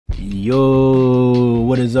Yo,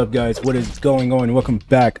 what is up, guys? What is going on? Welcome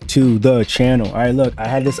back to the channel. All right, look, I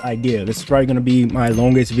had this idea. This is probably going to be my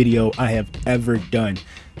longest video I have ever done.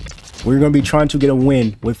 We're going to be trying to get a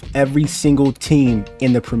win with every single team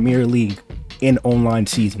in the Premier League in online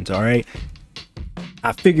seasons. All right,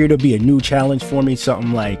 I figured it'd be a new challenge for me.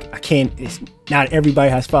 Something like it's not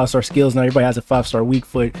everybody has 5-star skills, not everybody has a 5-star weak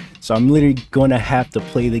foot, so I'm literally gonna have to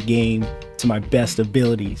play the game to my best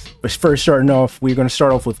abilities. But first, starting off, we're gonna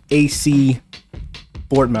start off with AC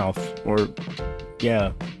Bournemouth, or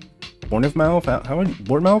yeah, Bournemouth. How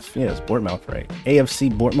Bournemouth? Yeah, it's Bournemouth, right?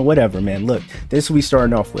 AFC Bournemouth, whatever, man. Look, this is what we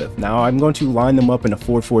starting off with. Now I'm going to line them up in a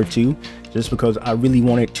 4-4-2, just because I really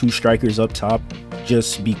wanted 2 strikers up top,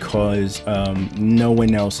 just because no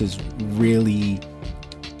one else is really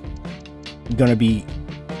gonna be.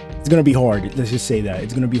 It's gonna be hard. Let's just say that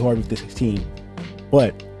it's gonna be hard with this team.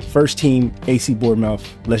 But first team, AC Bournemouth.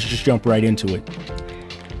 Let's just jump right into it.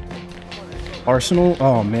 Arsenal.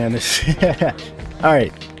 Oh man, this. All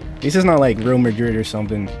right, this is not like Real Madrid or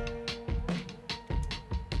something.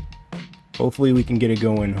 Hopefully we can get it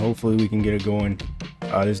going. Hopefully we can get it going.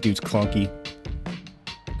 This dude's clunky.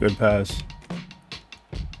 Good pass.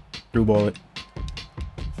 Through ball it.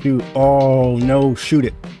 Shoot. Oh no, shoot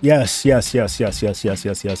it. Yes. I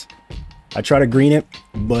try to green it,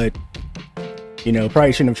 but you know,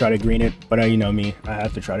 probably shouldn't have tried to green it, but you know me, I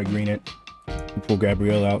have to try to green it. Pull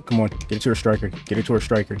Gabriel out. Come on, get it to our striker. Get it to our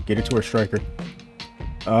striker. Get it to our striker.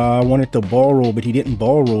 I wanted to ball roll, but he didn't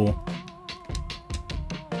ball roll.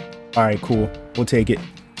 All right, cool. We'll take it.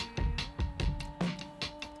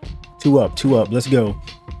 2 up. Let's go.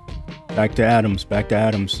 Back to Adams.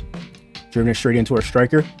 Driven it straight into our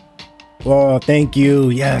striker. Oh, thank you.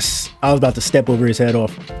 Yes. I was about to step over his head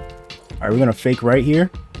off. All right, we're going to fake right here.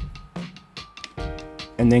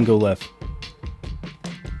 And then go left.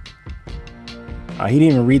 He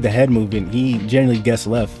didn't even read the head movement. He generally guessed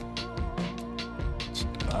left.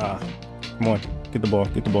 Come on. Get the ball.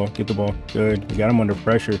 Good. We got him under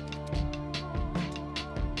pressure.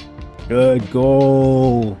 Good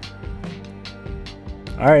goal.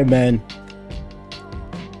 All right, man.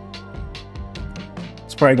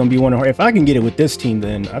 It's probably gonna be one of our. If I can get it with this team,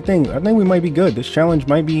 then I think we might be good. This challenge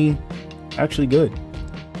might be actually good.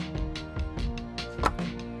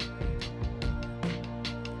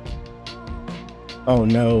 Oh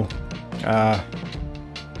no. Yeah,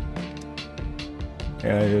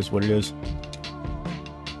 it is what it is.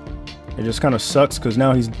 It just kind of sucks because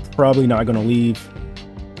now he's probably not gonna leave.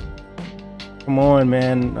 Come on,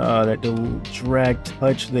 man. That drag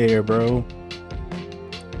touch there, bro.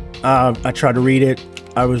 I tried to read it.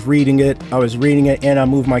 I was reading it, and I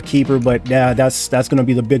moved my keeper, but yeah, that's gonna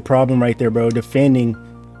be the big problem right there, bro. Defending.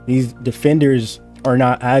 These defenders are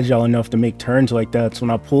not agile enough to make turns like that, so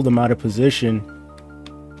when I pull them out of position,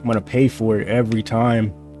 I'm gonna pay for it every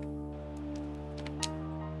time.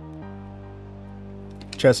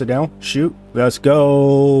 Chest it down. Shoot. Let's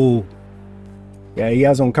go. Yeah, he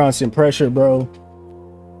has on constant pressure, bro.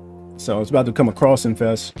 So it's about to come a crossing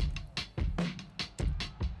fest.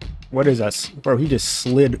 What is that? Bro, he just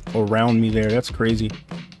slid around me there. That's crazy.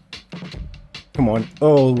 Come on.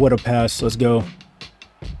 Oh, what a pass. Let's go.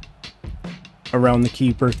 Around the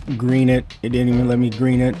keeper. Green it. It didn't even let me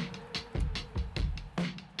green it.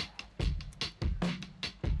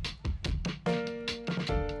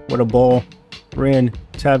 What a ball. Ran.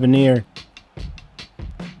 Tavernier.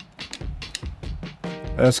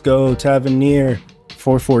 Let's go, Tavernier.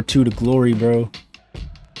 4-4-2 to glory, bro.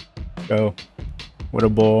 Go. What a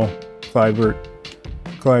ball. Kluivert.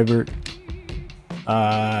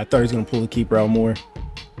 I thought he was going to pull the keeper out more.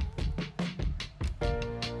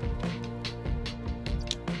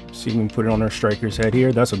 See if we can put it on our striker's head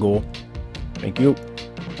here. That's a goal. Thank you.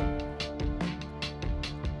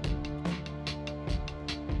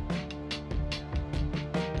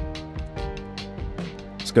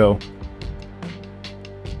 Let's go.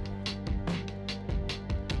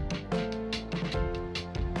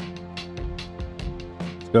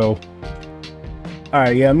 Go. All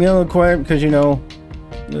right, yeah, I'm getting a little quiet because, you know,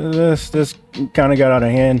 this kind of got out of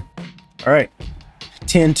hand. All right,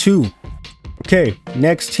 10-2. Okay,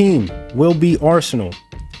 next team will be Arsenal.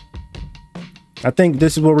 I think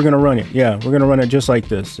this is what we're gonna run it. Yeah, we're gonna run it just like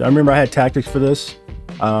this. I remember I had tactics for this.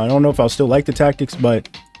 I don't know if I'll still like the tactics, but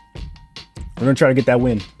we're gonna try to get that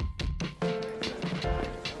win.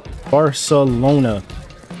 Barcelona.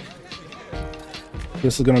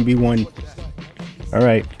 This is gonna be one. All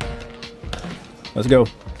right, let's go.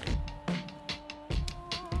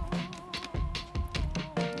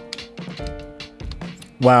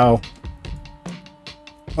 Wow.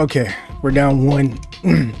 Okay, we're down 1.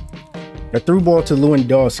 The through ball to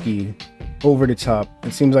Lewandowski over the top.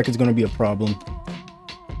 It seems like it's going to be a problem.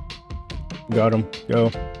 Got him. Go.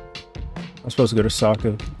 I'm supposed to go to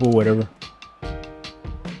Saka. Well, whatever.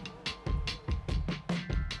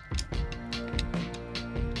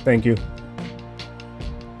 Thank you.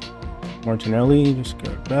 Martinelli. Just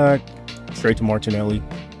go back. Straight to Martinelli.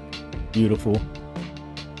 Beautiful.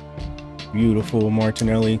 Beautiful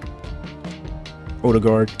Martinelli.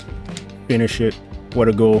 Odegaard. Finish it. What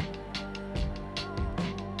a goal.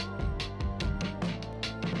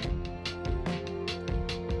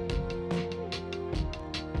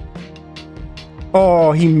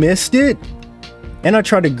 Oh, he missed it? And I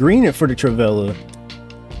tried to green it for the Travella.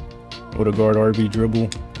 Odegaard, RB dribble.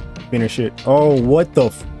 Finish it. Oh, what the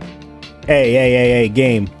f... Hey,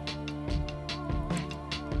 game.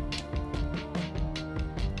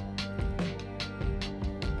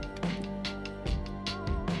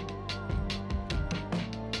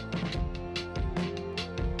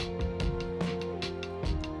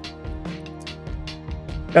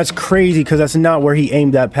 That's crazy because that's not where he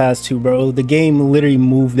aimed that pass to, bro. The game literally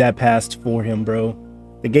moved that pass for him, bro.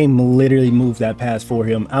 The game literally moved that pass for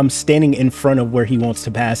him. I'm standing in front of where he wants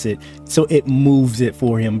to pass it, so it moves it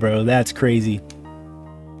for him, bro. That's crazy.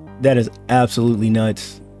 That is absolutely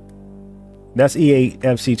nuts. That's EA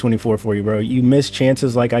FC 24 for you, bro. You miss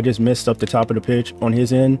chances like I just missed up the top of the pitch on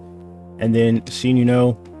his end, and then seeing you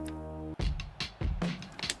know,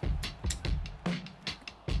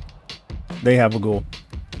 they have a goal.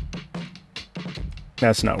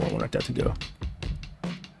 That's not where I wanted that to go.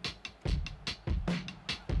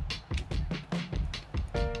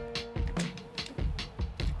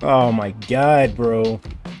 Oh my God, bro.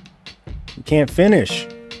 You can't finish.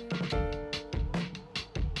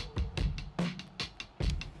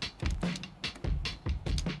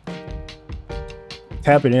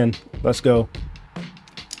 Tap it in. Let's go.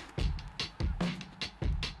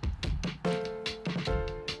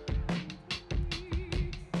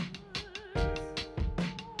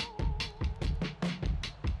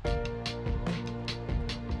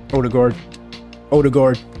 Odegaard.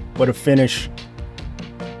 Odegaard. What a finish.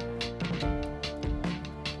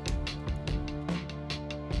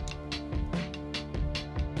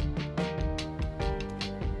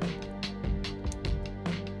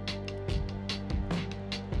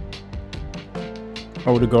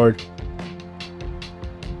 Odegaard.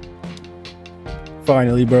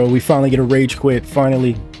 Finally, bro. We finally get a rage quit.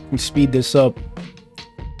 Finally. We speed this up.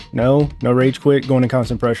 No rage quit. Going to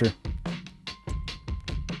constant pressure.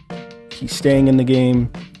 He's staying in the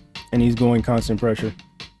game, and he's going constant pressure.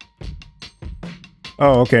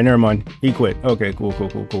 Oh, okay, never mind. He quit. Okay,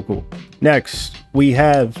 cool. Next, we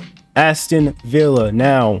have Aston Villa.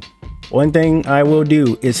 Now, one thing I will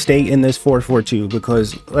do is stay in this 4-4-2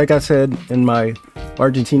 because, like I said in my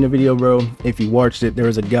Argentina video, bro, if you watched it, there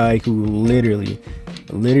was a guy who literally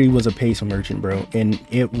was a pace merchant, bro, and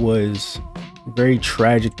it was very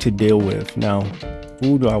tragic to deal with. Now,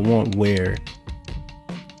 who do I want where?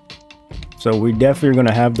 So we're definitely going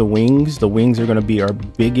to have the wings. The wings are going to be our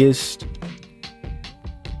biggest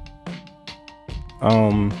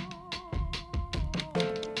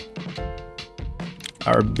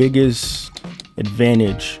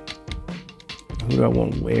advantage. Who do I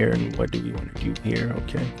want where and what do we want to do here?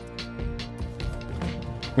 Okay.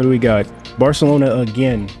 What do we got? Barcelona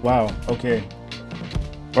again. Wow. Okay.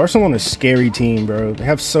 Barcelona's a scary team, bro. They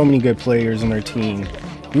have so many good players on their team.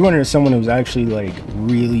 You wanted someone who's actually like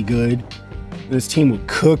really good. This team would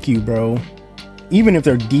cook you, bro. Even if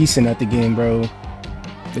they're decent at the game, bro.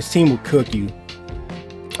 This team would cook you.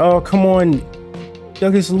 Oh, come on.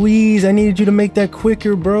 Douglas Luiz, I needed you to make that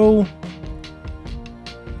quicker, bro.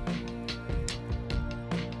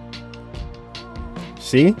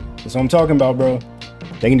 See? That's what I'm talking about, bro.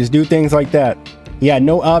 They can just do things like that. He had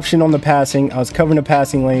no option on the passing. I was covering the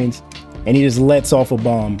passing lanes, and he just lets off a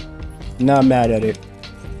bomb. Not mad at it.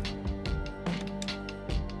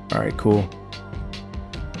 All right, cool.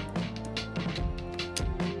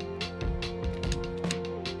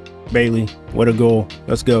 Bailey, what a goal.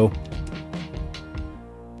 Let's go.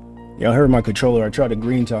 Y'all heard my controller. I tried to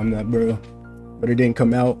green time that, bro, but it didn't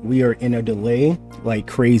come out. We are in a delay like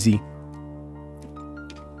crazy.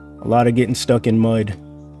 A lot of getting stuck in mud.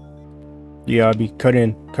 Diaby, cut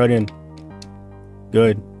in.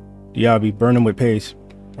 Good. Diaby, burn him with pace.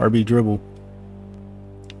 RB dribble.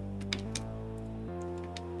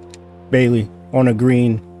 Bailey on a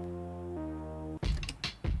green.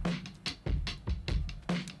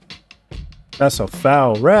 That's a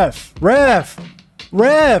foul. Ref.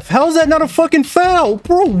 How's that not a fucking foul?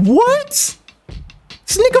 Bro, what? This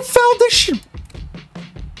nigga fouled this shit.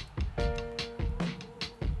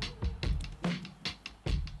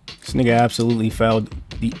 This nigga absolutely fouled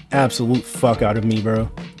the absolute fuck out of me, bro.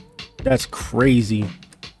 That's crazy.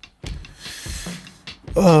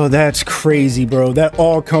 Oh, that's crazy, bro. That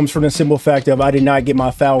all comes from the simple fact of I did not get my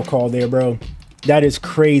foul call there, bro. That is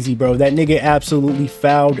crazy, bro. That nigga absolutely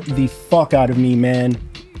fouled the fuck out of me, man.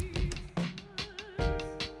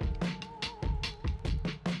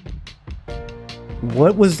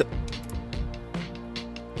 What was the...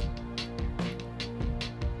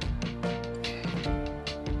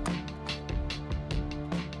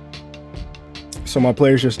 So my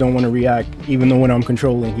players just don't want to react, even though when I'm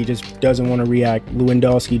controlling, he just doesn't want to react.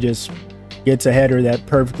 Lewandowski just gets a header that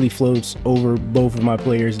perfectly floats over both of my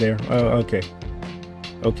players there. Oh, okay.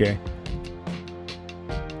 Okay.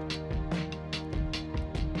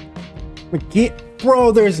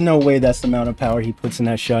 Bro, there's no way that's the amount of power he puts in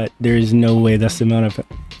that shot. There is no way that's the amount of...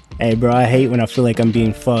 Hey, bro, I hate when I feel like I'm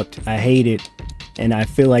being fucked. I hate it. And I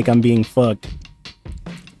feel like I'm being fucked.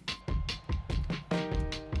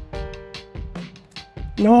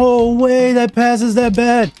 No way that pass is that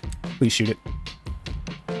bad. Please shoot it.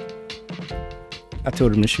 I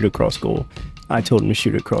told him to shoot across goal. I told him to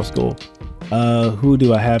shoot across goal. Who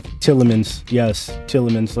do I have? Tillemans. Yes,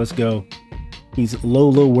 Tillemans. Let's go. He's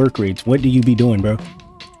low work rates. What do you be doing, bro?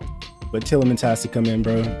 But Tillemans has to come in,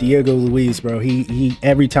 bro. Diego Luis, bro. He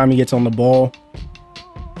every time he gets on the ball,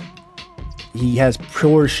 he has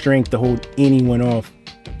pure strength to hold anyone off.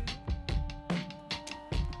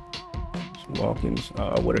 Watkins,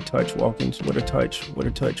 what a touch, Watkins, what a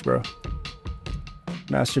touch, bro.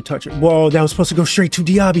 Master toucher. Whoa, that was supposed to go straight to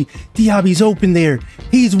Diaby. Diaby's open there.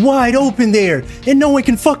 He's wide open there, and no one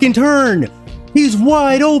can fucking turn. He's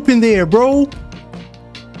wide open there, bro.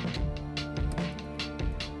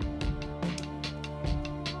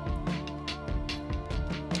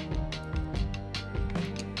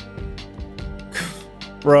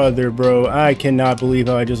 Brother, bro, I cannot believe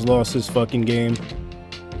how I just lost this fucking game.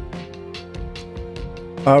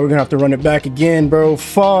 We're gonna have to run it back again, bro.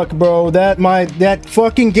 Fuck, bro. That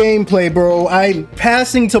fucking gameplay, bro. I'm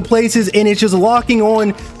passing to places and it's just locking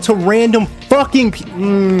on to random fucking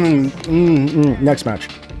next match,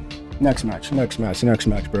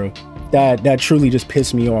 bro. That truly just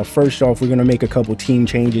pissed me off. First off, we're gonna make a couple team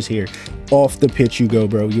changes here. Off the pitch you go,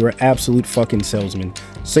 bro. You're an absolute fucking salesman.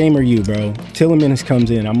 Same are you, bro. Tillemans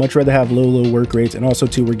comes in. I'd much rather have low work rates, and also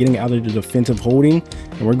too, we're getting out of the defensive holding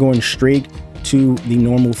and we're going straight to the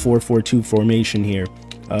normal 4-4-2 formation here.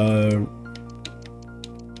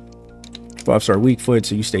 5-star weak foot,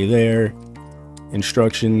 so you stay there.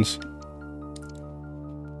 Instructions.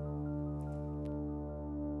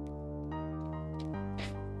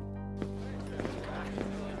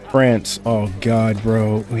 France. Oh god,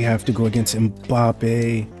 bro, we have to go against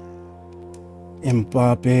Mbappe.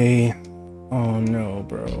 Oh no,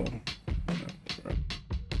 bro.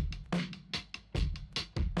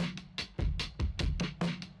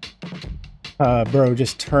 Bro,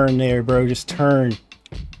 just turn there, bro. Just turn.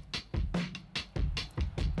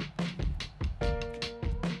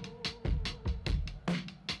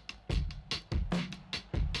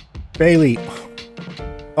 Bailey.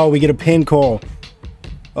 Oh, we get a pin call.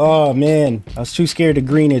 Oh, man. I was too scared to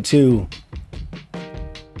green it, too.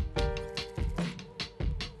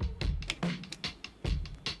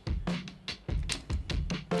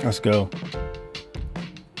 Let's go.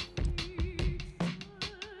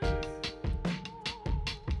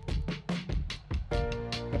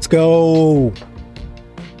 Let's go.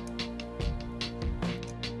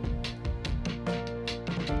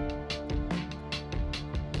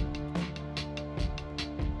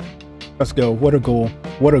 Let's go. What a goal.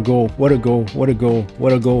 What a goal. What a goal. What a goal.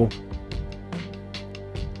 What a goal.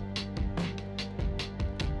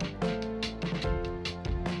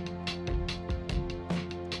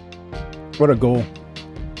 What a goal.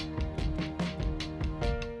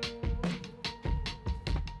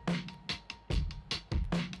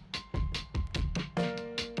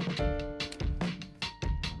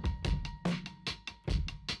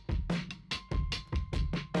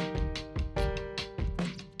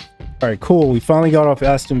 All right, cool. We finally got off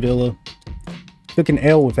Aston Villa. Took an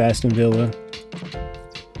L with Aston Villa.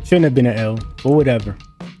 Shouldn't have been an L, but whatever.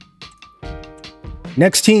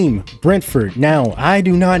 Next team, Brentford. Now, I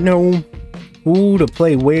do not know who to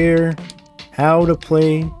play where, how to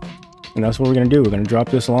play, and that's what we're going to do. We're going to drop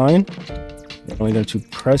this line. We're only going to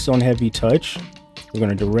press on heavy touch. We're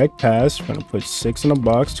going to direct pass. We're going to put 6 in the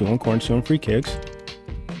box, 2 on corner, 2 on free kicks.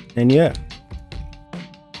 And yeah.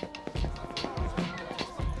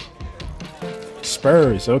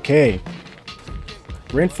 Spurs, okay.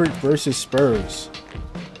 Brentford versus Spurs.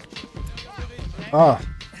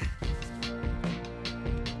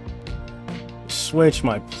 switch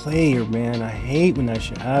my player, man. I hate when that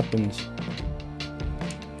shit happens.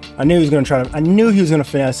 I knew he was gonna try to. I knew he was gonna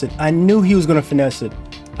finesse it. I knew he was gonna finesse it.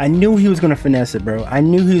 I knew he was gonna finesse it, bro. I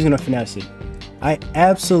knew he was gonna finesse it. I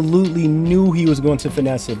absolutely knew he was going to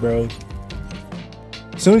finesse it, bro.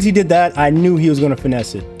 As soon as he did that, I knew he was gonna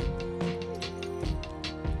finesse it.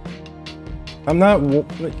 I'm not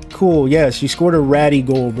cool. Yes, you scored a ratty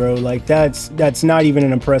goal, bro. Like that's not even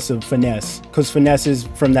an impressive finesse, because finesses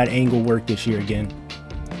from that angle work this year again.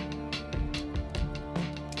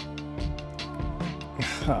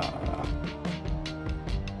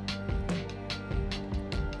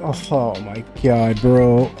 Oh my god,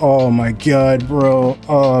 bro. Oh my god, bro.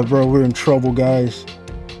 Oh, bro, we're in trouble, guys.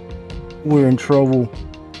 We're in trouble.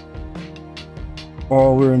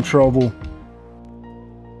 Oh, we're in trouble.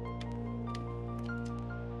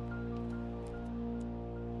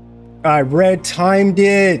 I red timed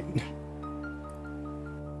it.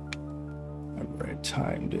 I red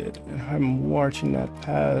timed it. I'm watching that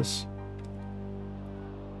pass.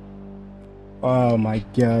 Oh my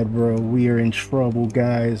god, bro. We are in trouble,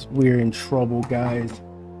 guys. We're in trouble, guys.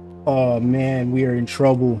 Oh man, we are in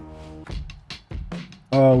trouble.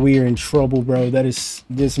 Oh, we are in trouble, bro. This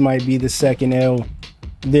might be the second L.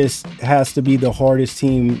 This has to be the hardest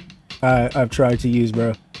team I've tried to use,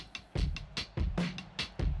 bro.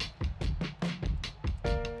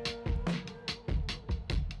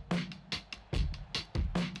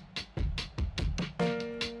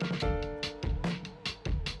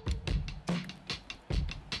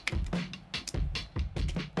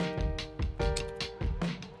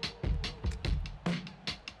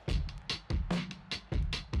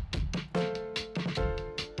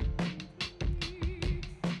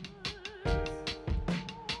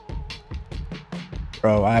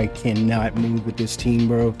 Bro, I cannot move with this team,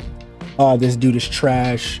 bro. Oh, this dude is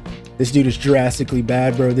trash. This dude is drastically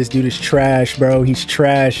bad, bro. This dude is trash, bro. He's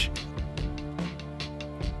trash.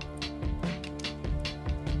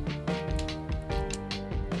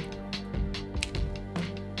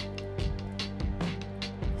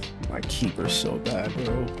 My keeper's so bad,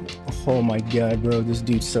 bro. Oh my god, bro. This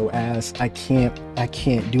dude's so ass. I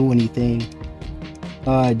can't do anything.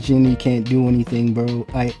 I genuinely can't do anything, bro.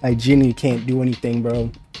 I genuinely can't do anything, bro.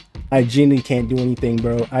 I genuinely can't do anything,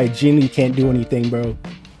 bro. I genuinely can't do anything, bro.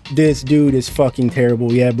 This dude is fucking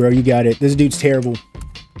terrible. Yeah, bro, you got it. This dude's terrible.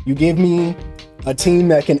 You give me a team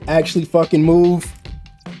that can actually fucking move,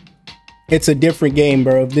 it's a different game,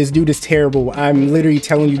 bro. This dude is terrible. I'm literally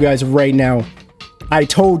telling you guys right now. I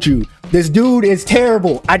told you. This dude is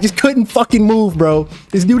terrible. I just couldn't fucking move, bro.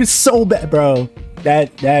 This dude is so bad, bro.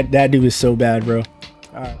 That dude is so bad, bro.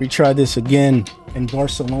 All right, we try this again in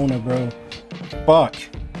Barcelona, bro. Fuck.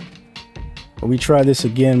 But we try this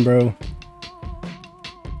again, bro.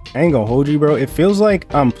 I ain't gonna hold you, bro. It feels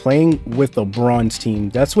like I'm playing with a bronze team.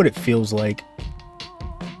 That's what it feels like.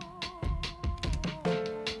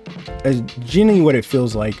 That's genuinely what it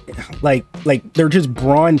feels like. Like they're just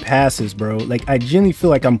bronze passes, bro. Like I genuinely feel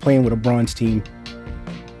like I'm playing with a bronze team.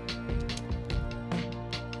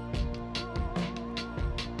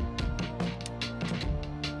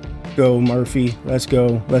 Go, Murphy. Let's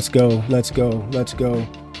go. Let's go. Let's go. Let's go.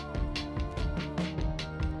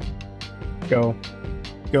 Go.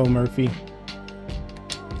 Go, Murphy.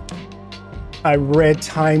 I red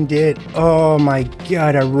timed it. Oh my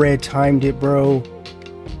god, I red timed it, bro.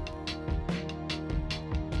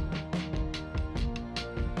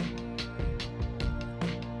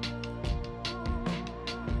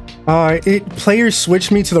 Players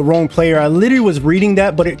switched me to the wrong player. I literally was reading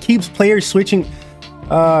that, but it keeps players switching.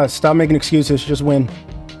 Stop making excuses. Just win.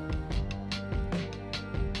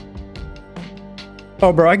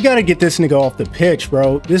 Oh, bro, I gotta get this nigga off the pitch,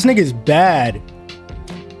 bro. This nigga is bad.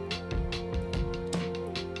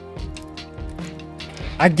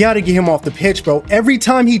 I gotta get him off the pitch, bro. Every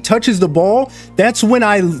time he touches the ball, that's when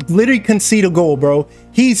I literally concede a goal, bro.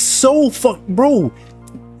 He's so bro.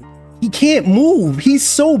 He can't move. He's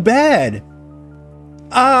so bad.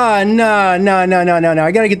 Nah.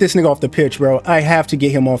 I gotta get this nigga off the pitch, bro. I have to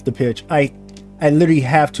get him off the pitch. I literally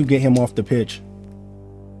have to get him off the pitch.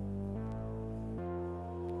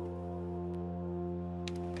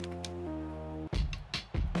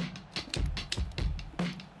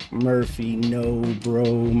 Murphy, no, bro.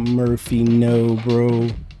 Murphy, no, bro.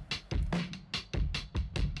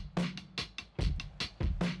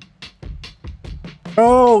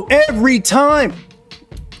 Oh, every time.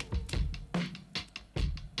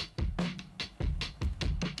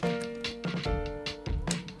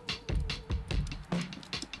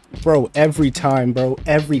 Bro, every time, bro.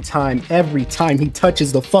 Every time he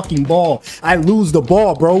touches the fucking ball, I lose the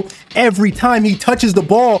ball, bro. Every time he touches the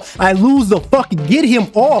ball, I lose the fucking... Get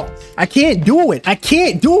him off. I can't do it. I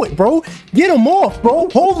can't do it, bro. Get him off, bro.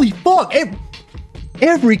 Holy fuck.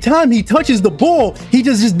 Every time he touches the ball, he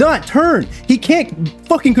just not turn. He can't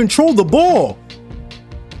fucking control the ball.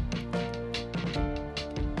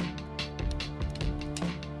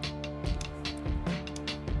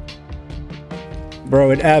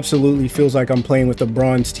 Bro, it absolutely feels like I'm playing with the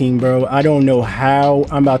bronze team, bro. I don't know how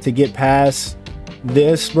I'm about to get past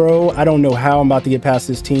this, bro. I don't know how I'm about to get past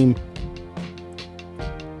this team.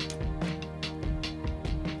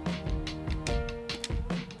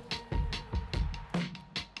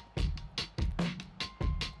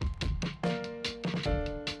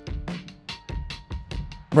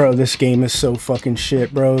 Bro, this game is so fucking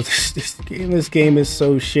shit, bro. This game is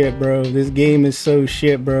so shit, bro. This game is so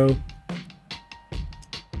shit, bro.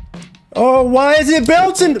 Oh, why is it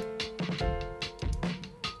bouncing?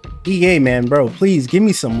 EA, man, bro, please give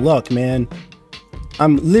me some luck, man.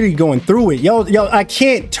 I'm literally going through it. Yo, I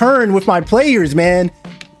can't turn with my players, man.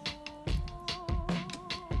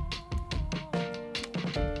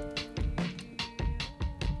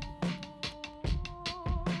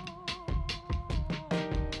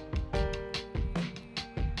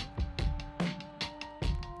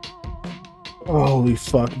 Holy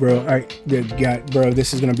fuck, bro. All right, God, bro,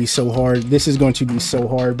 this is gonna be so hard. This is going to be so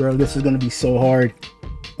hard, bro. This is gonna be so hard.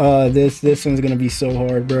 This one's gonna be so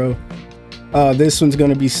hard, bro. This one's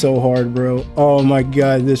gonna be so hard, bro. Oh my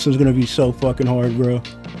God, this one's gonna be so fucking hard,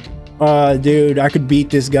 bro. Dude, I could beat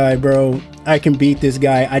this guy, bro. I can beat this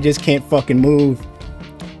guy. I just can't fucking move.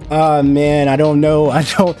 Man, I don't know.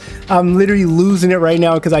 I'm literally losing it right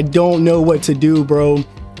now because I don't know what to do, bro.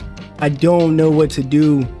 I don't know what to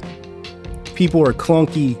do. People are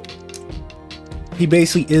clunky. He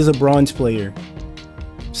basically is a bronze player.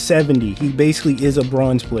 70. He basically is a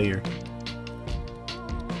bronze player.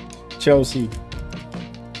 Chelsea.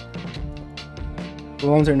 As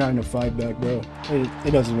long as they're not in a fight back, bro.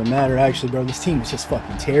 It doesn't even matter, actually, bro. This team is just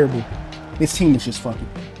fucking terrible. This team is just fucking...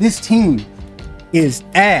 This team is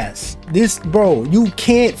ass. Bro, you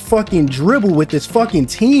can't fucking dribble with this fucking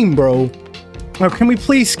team, bro. Now, can we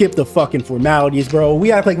please skip the fucking formalities, bro?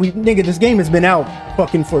 We act like nigga, this game has been out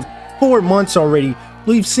fucking for 4 months already.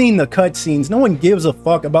 We've seen the cutscenes. No one gives a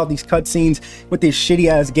fuck about these cutscenes with this shitty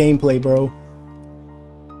ass gameplay, bro.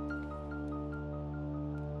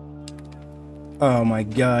 Oh my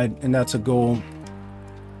God, and that's a goal.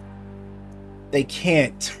 They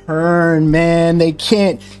can't turn, man. They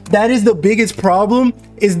can't. That is the biggest problem,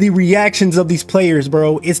 is the reactions of these players,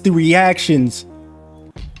 bro. It's the reactions.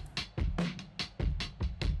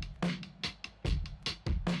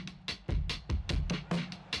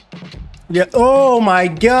 Yeah. Oh my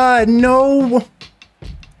God, no.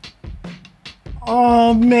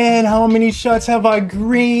 Oh man, how many shots have I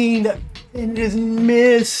greened and just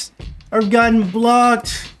missed or gotten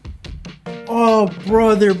blocked? Oh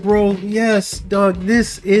brother, bro. Yes, dog.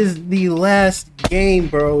 This is the last game,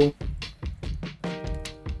 bro.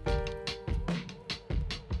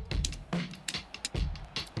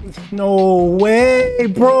 No way,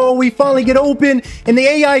 bro. We finally get open and the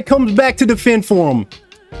AI comes back to defend for him.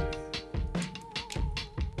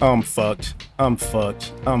 I'm fucked. I'm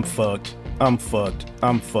fucked. I'm fucked. I'm fucked.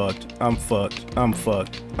 I'm fucked. I'm fucked. I'm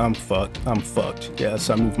fucked. I'm fucked. I'm fucked. Yes,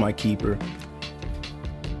 I moved my keeper.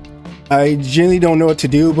 I genuinely don't know what to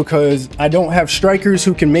do because I don't have strikers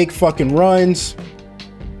who can make fucking runs.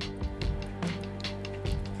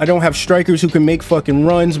 I don't have strikers who can make fucking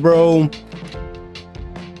runs, bro.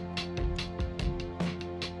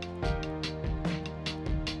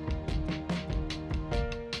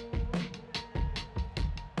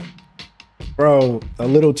 Bro, a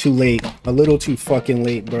little too late. A little too fucking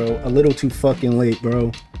late, bro. A little too fucking late,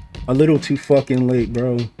 bro. A little too fucking late,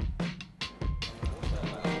 bro.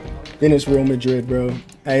 Then it's Real Madrid, bro.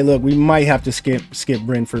 Hey, look, we might have to skip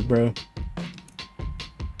Brentford, bro.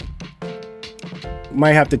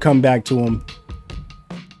 Might have to come back to him.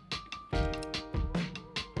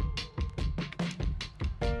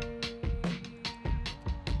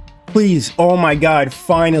 Please, oh my God,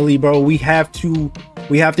 finally, bro. We have to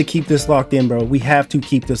keep this locked in, bro. We have to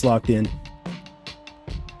keep this locked in.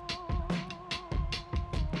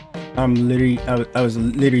 I'm literally, I was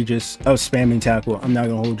spamming tackle. I'm not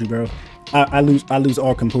gonna hold you, bro. I lose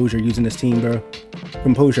all composure using this team, bro.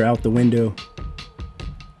 Composure out the window.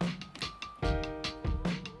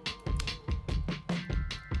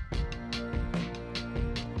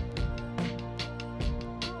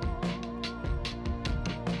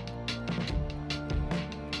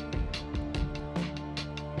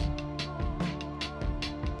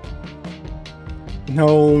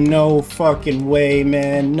 No fucking way,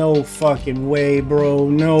 man. No fucking way, bro.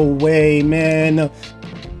 No way, man.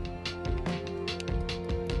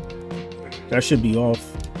 That should be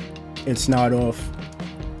off. It's not off.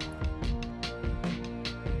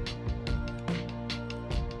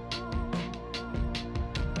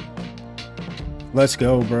 Let's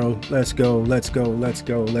go, bro. Let's go. Let's go. Let's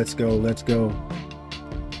go. Let's go. Let's go.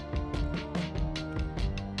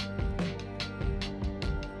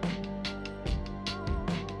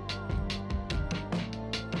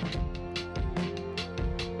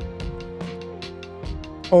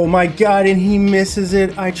 Oh my god, and he misses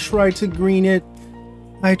it. I tried to green it.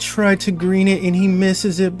 I tried to green it and he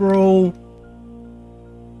misses it, bro.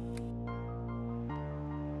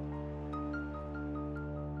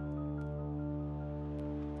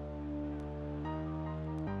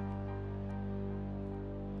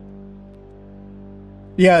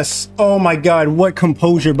 Yes. Oh my god, what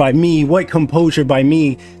composure by me. What composure by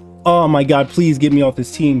me. Oh my god, please get me off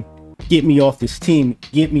this team. Get me off this team.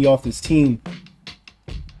 Get me off this team.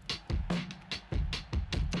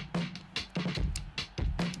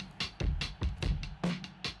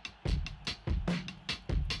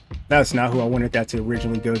 That's not who I wanted that to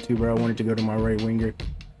originally go to, bro. I wanted to go to my right winger.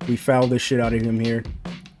 We fouled the shit out of him here.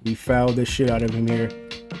 We fouled the shit out of him here.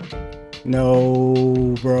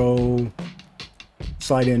 No, bro.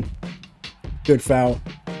 Slide in. Good foul.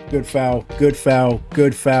 Good foul. Good foul.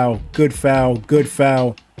 Good foul. Good foul. Good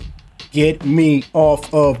foul. Get me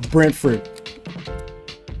off of Brentford.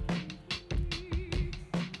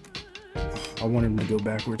 I want him to go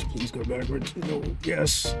backwards. Please go backwards. No.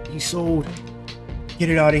 Yes. He sold. Get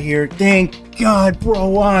it out of here. Thank God,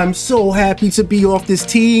 bro. I'm so happy to be off this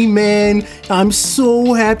team, man. I'm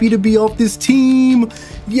so happy to be off this team.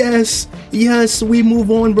 Yes, yes, we move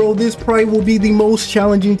on, bro. This probably will be the most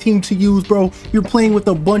challenging team to use, bro. You're playing with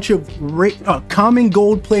a bunch of common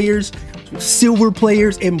gold players, silver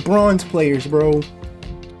players, and bronze players, bro.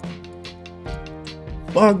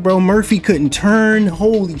 Fuck, bro. Murphy couldn't turn.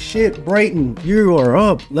 Holy shit, Brighton. You are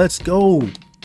up. Let's go.